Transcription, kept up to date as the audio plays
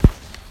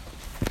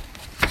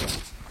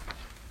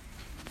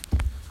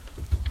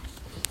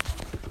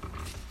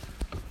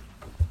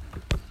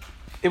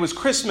It was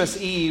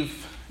Christmas Eve,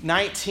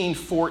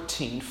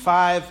 1914,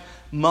 5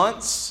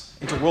 months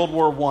into World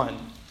War I.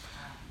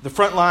 The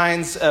front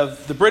lines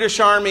of the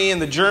British Army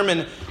and the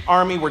German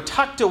Army were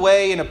tucked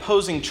away in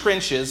opposing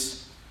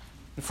trenches.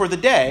 And for the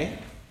day,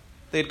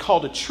 they had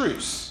called a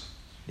truce.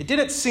 It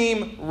didn't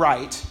seem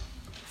right,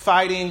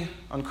 fighting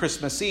on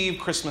Christmas Eve,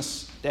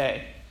 Christmas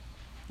Day.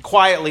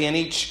 Quietly in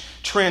each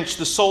trench,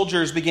 the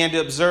soldiers began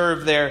to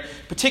observe their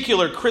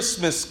particular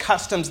Christmas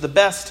customs the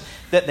best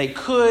that they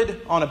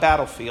could on a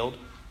battlefield.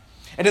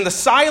 And in the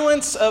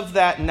silence of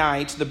that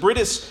night, the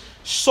British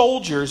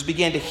soldiers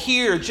began to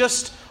hear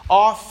just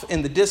off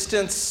in the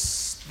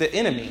distance the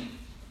enemy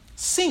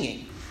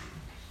singing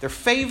their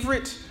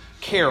favorite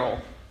carol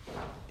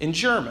in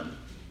German.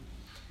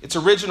 Its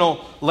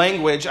original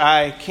language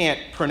I can't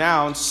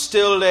pronounce,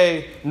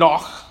 Stille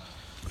Nacht,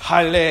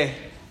 Heile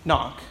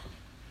Nacht.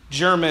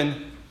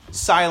 German,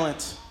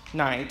 silent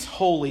night,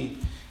 holy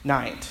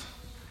night.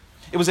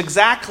 It was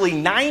exactly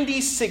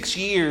 96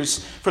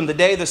 years from the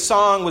day the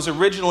song was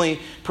originally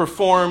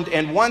performed,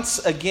 and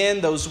once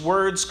again those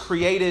words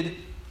created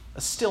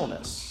a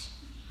stillness.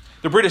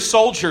 The British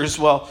soldiers,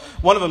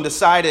 one of them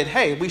decided,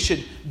 hey, we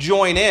should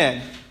join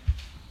in.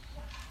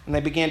 And they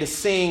began to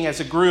sing as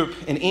a group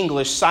in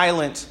English,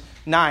 Silent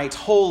Night,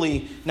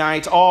 Holy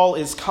Night, all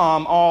is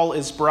calm, all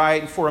is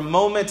bright. And for a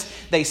moment,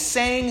 they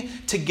sang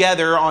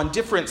together on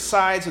different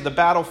sides of the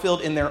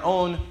battlefield in their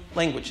own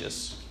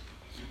languages.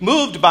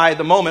 Moved by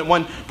the moment,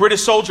 one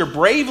British soldier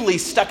bravely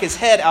stuck his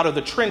head out of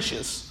the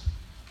trenches.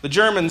 The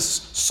Germans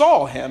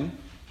saw him,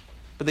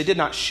 but they did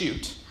not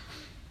shoot.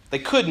 They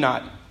could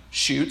not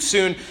shoot.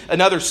 Soon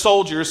another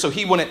soldier, so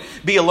he wouldn't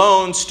be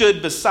alone,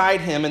 stood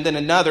beside him, and then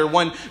another.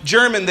 One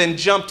German then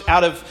jumped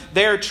out of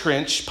their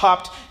trench,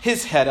 popped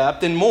his head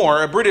up, then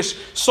more. A British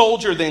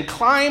soldier then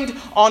climbed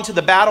onto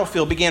the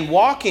battlefield, began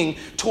walking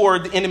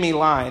toward the enemy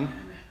line.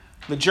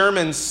 The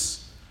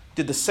Germans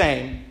did the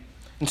same.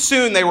 And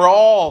soon they were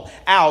all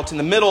out in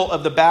the middle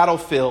of the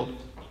battlefield.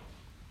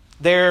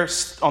 There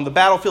on the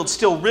battlefield,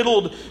 still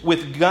riddled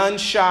with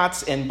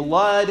gunshots and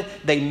blood,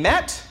 they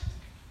met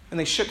and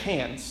they shook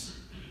hands.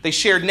 They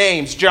shared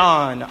names,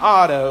 John,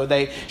 Otto.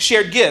 They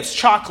shared gifts,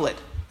 chocolate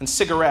and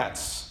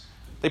cigarettes.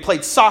 They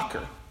played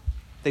soccer.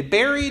 They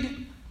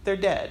buried their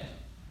dead.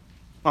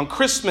 On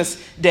Christmas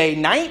Day,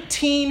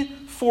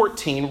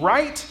 1914,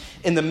 right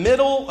in the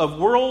middle of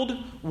World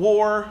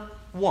War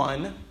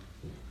I,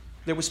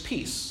 there was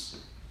peace.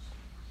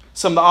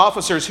 Some of the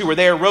officers who were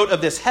there wrote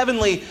of this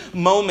heavenly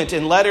moment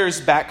in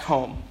letters back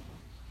home.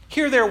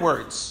 Hear their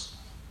words,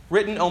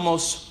 written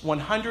almost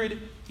 100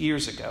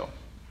 years ago.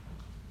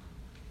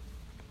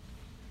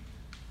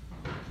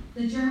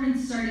 The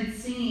Germans started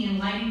singing and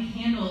lighting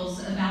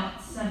candles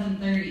about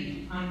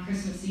 7:30 on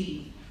Christmas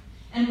Eve.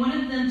 And one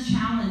of them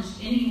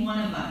challenged any one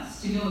of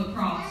us to go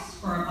across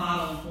for a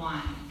bottle of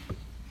wine.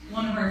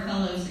 One of our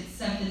fellows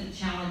accepted the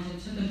challenge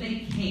and took a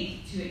big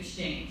cake to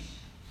exchange.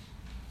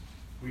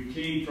 We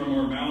came from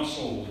our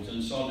households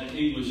and saw the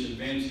English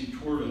advancing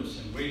toward us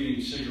and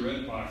waving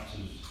cigarette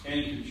boxes,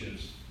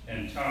 handkerchiefs,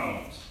 and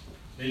towels.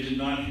 They did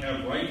not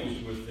have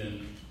rifles with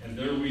them, and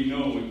there we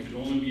know it could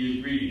only be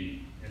a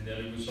greeting and that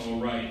it was all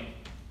right.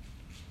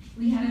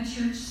 We had a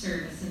church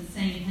service and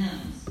sang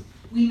hymns.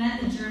 We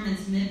met the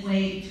Germans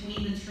midway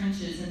between the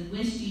trenches and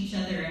wished each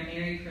other a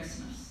Merry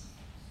Christmas.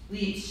 We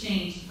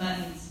exchanged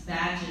buttons,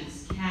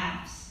 badges,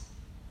 caps,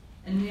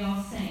 and we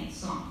all sang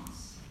songs.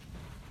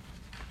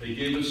 They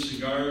gave us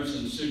cigars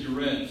and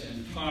cigarettes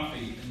and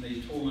coffee, and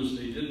they told us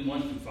they didn't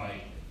want to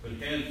fight, but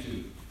had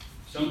to.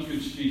 Some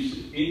could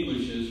speak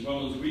English as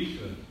well as we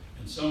could,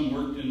 and some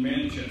worked in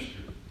Manchester.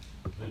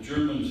 The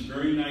Germans,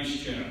 very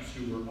nice chaps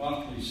who were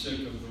awfully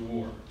sick of the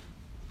war.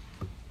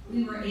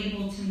 We were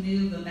able to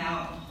move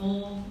about the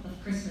whole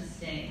of Christmas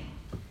Day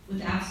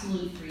with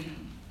absolute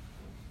freedom.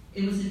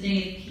 It was a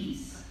day of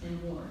peace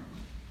in war.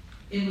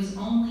 It was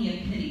only a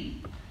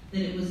pity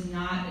that it was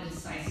not a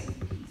decisive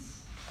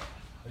peace.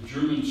 A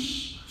German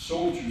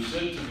soldier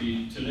said to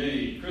me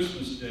today,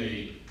 Christmas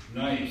Day,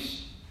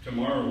 nice,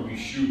 tomorrow we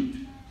shoot.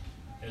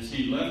 As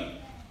he left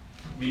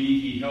me,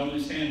 he held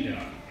his hand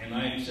out, and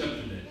I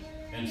accepted it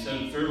and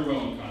said,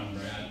 farewell,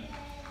 comrade.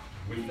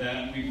 With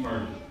that, we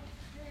parted.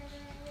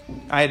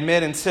 I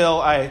admit,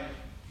 until I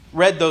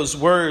read those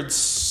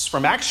words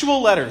from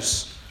actual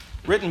letters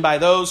written by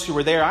those who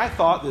were there, I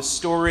thought this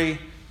story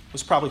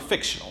was probably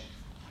fictional,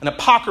 an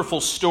apocryphal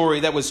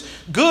story that was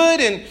good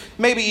and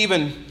maybe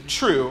even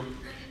true,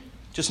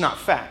 just not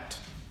fact.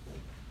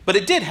 But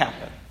it did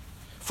happen.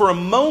 For a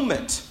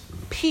moment,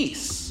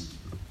 peace,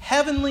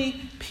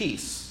 heavenly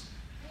peace.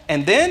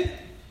 And then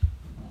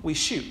we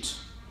shoot.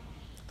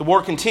 The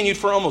war continued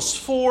for almost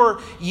 4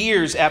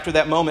 years after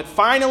that moment,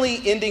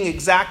 finally ending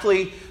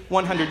exactly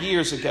 100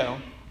 years ago,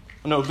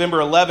 on November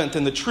 11th,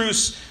 in the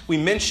truce we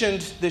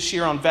mentioned this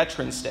year on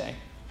Veterans Day.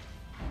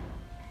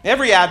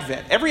 Every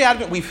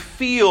Advent we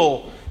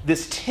feel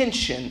this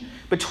tension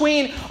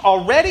between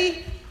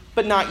already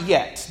but not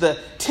yet. The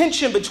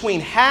tension between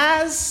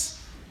has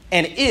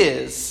and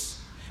is,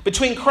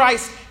 between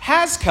Christ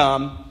has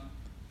come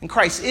and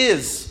Christ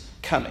is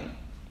coming.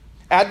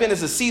 Advent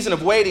is a season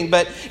of waiting,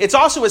 but it's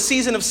also a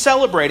season of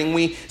celebrating.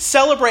 We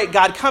celebrate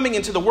God coming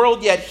into the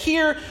world, yet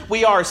here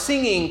we are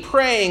singing,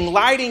 praying,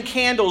 lighting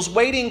candles,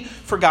 waiting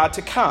for God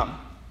to come.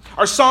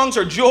 Our songs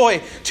are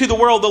joy to the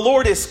world. The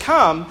Lord is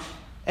come,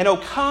 and O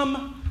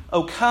come,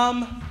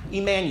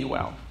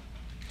 Emmanuel.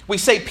 We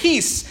say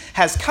peace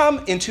has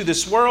come into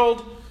this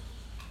world,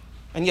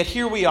 and yet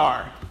here we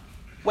are,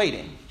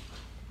 waiting.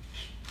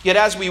 Yet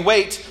as we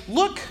wait,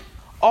 look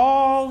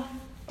all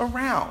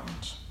around.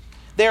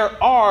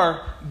 There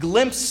are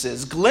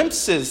glimpses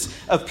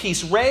of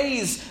peace,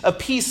 rays of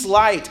peace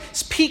light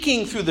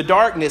peeking through the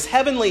darkness,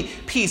 heavenly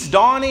peace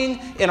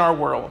dawning in our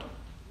world.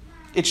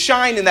 It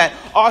shined in that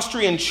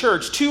Austrian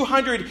church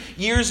 200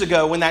 years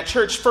ago when that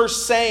church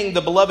first sang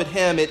the beloved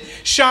hymn. It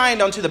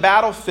shined onto the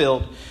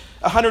battlefield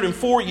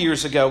 104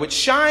 years ago. It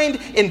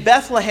shined in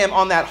Bethlehem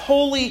on that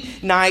holy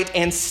night,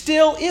 and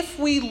still, if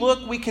we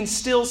look, we can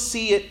still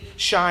see it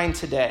shine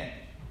today.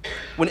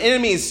 When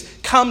enemies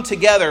come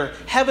together,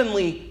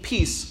 heavenly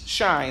peace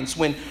shines.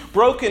 When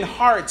broken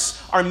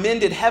hearts are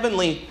mended,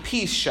 heavenly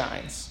peace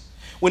shines.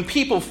 When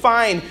people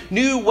find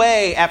new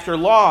way after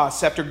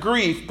loss, after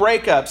grief,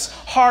 breakups,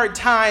 hard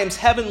times,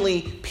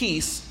 heavenly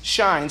peace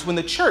shines. When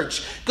the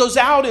church goes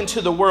out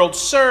into the world,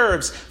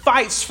 serves,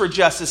 fights for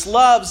justice,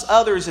 loves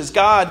others as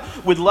God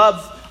would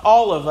love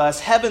all of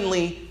us,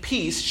 heavenly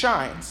peace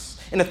shines.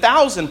 In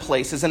 1,000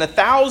 places, in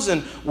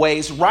 1,000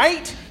 ways,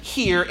 right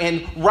here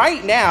and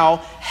right now,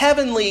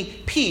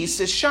 heavenly peace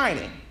is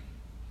shining.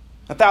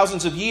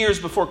 Thousands of years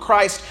before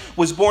Christ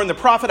was born, the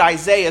prophet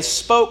Isaiah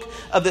spoke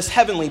of this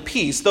heavenly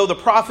peace. Though the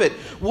prophet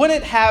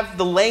wouldn't have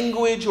the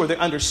language or the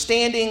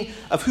understanding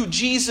of who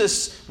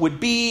Jesus would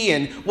be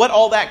and what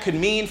all that could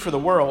mean for the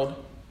world,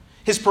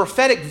 his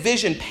prophetic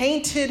vision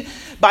painted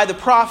by the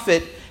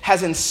prophet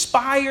has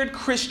inspired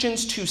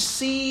Christians to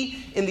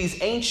see in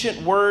these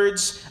ancient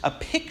words a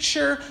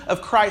picture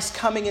of Christ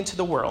coming into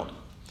the world.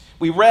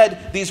 We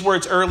read these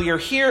words earlier.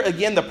 Here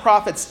again, the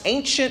prophet's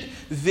ancient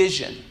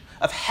vision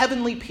of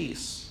heavenly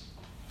peace.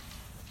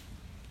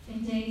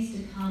 In days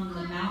to come,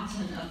 the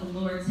mountain of the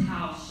Lord's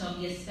house shall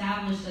be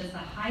established as the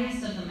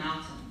highest of the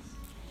mountains,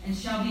 and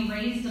shall be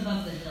raised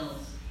above the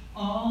hills.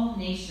 All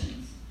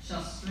nations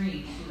shall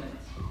stream to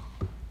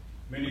it.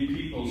 Many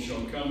people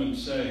shall come and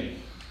say,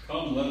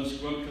 "Come, let us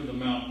go up to the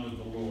mountain of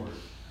the Lord,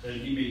 that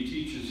he may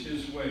teach us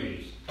his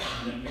ways,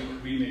 and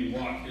that we may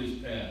walk his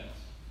paths."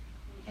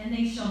 And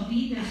they shall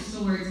beat their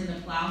swords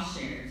into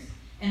plowshares,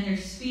 and their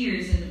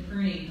spears into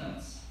pruning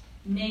hooks.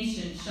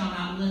 Nation shall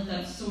not lift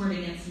up sword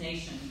against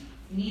nation,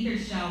 neither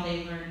shall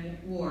they learn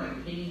war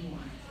anymore.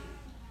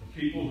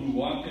 The people who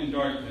walked in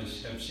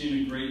darkness have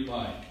seen a great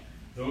light.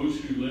 Those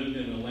who lived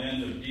in a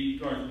land of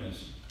deep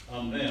darkness,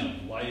 on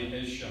them light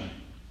has shined.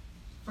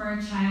 For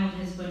a child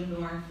has been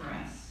born for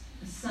us,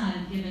 a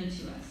son given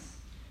to us.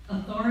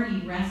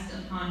 Authority rests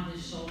upon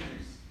his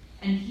shoulders,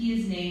 and he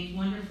is named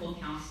Wonderful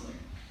Counselor,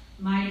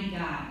 Mighty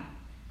God,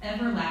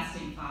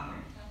 Everlasting Father,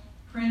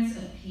 Prince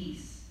of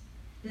Peace.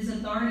 His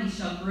authority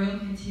shall grow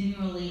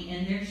continually,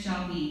 and there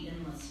shall be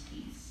endless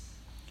peace.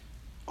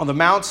 On the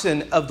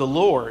mountain of the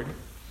Lord,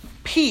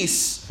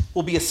 peace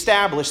will be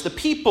established. The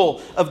people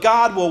of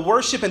God will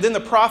worship, and then the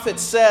prophet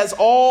says,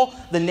 all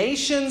the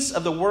nations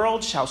of the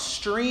world shall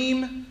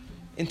stream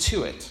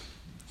into it.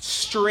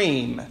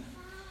 Stream.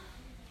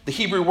 The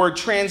Hebrew word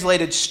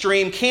translated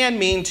stream can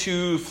mean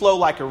to flow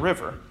like a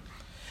river,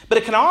 but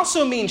it can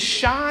also mean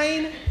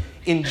shine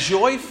in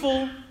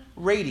joyful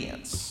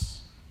radiance.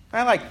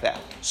 I like that.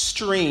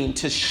 Stream,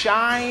 to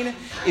shine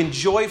in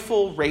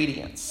joyful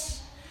radiance.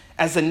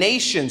 As the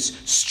nations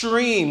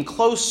stream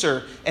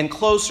closer and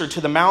closer to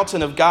the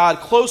mountain of God,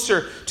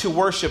 closer to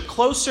worship,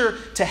 closer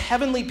to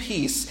heavenly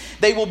peace,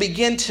 they will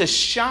begin to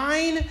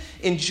shine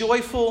in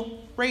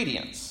joyful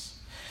radiance.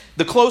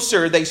 The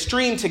closer they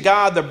stream to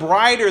God, the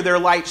brighter their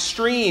light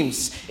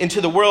streams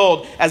into the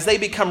world as they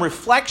become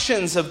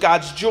reflections of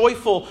God's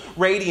joyful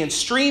radiance,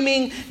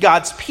 streaming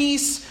God's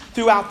peace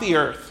throughout the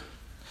earth.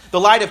 The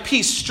light of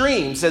peace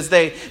streams as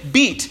they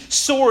beat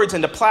swords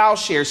into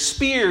plowshares,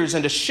 spears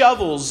into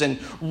shovels and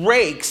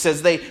rakes,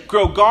 as they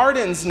grow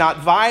gardens, not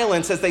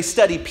violence, as they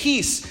study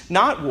peace,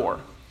 not war.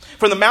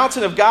 From the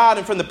mountain of God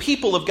and from the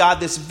people of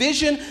God, this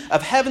vision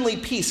of heavenly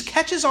peace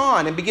catches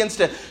on and begins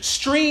to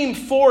stream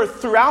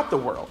forth throughout the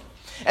world.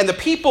 And the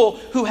people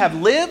who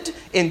have lived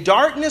in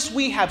darkness,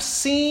 we have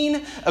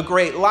seen a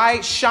great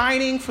light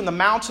shining from the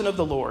mountain of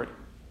the Lord.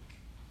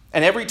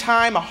 And every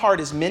time a heart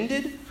is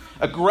mended,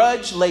 a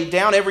grudge laid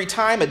down, every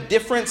time a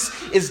difference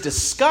is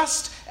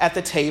discussed at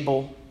the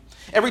table,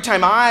 every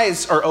time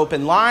eyes are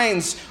open,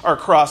 lines are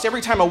crossed,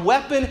 every time a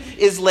weapon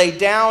is laid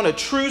down, a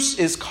truce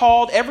is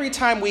called, every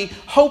time we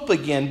hope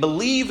again,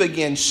 believe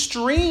again,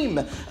 stream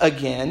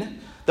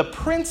again, the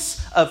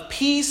Prince of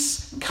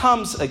Peace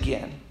comes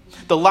again.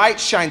 The light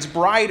shines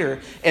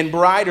brighter and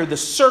brighter. The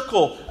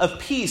circle of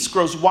peace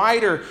grows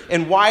wider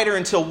and wider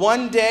until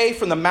one day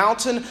from the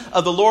mountain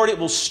of the Lord it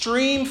will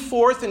stream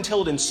forth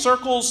until it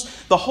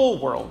encircles the whole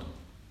world.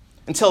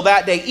 Until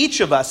that day, each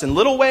of us in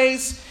little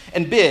ways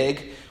and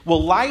big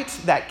will light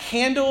that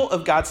candle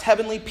of God's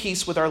heavenly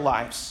peace with our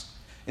lives.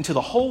 until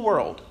the whole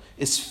world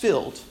is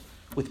filled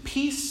with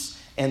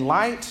peace and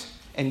light,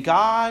 and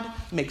God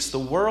makes the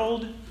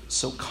world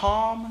so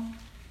calm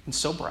and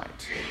so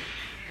bright.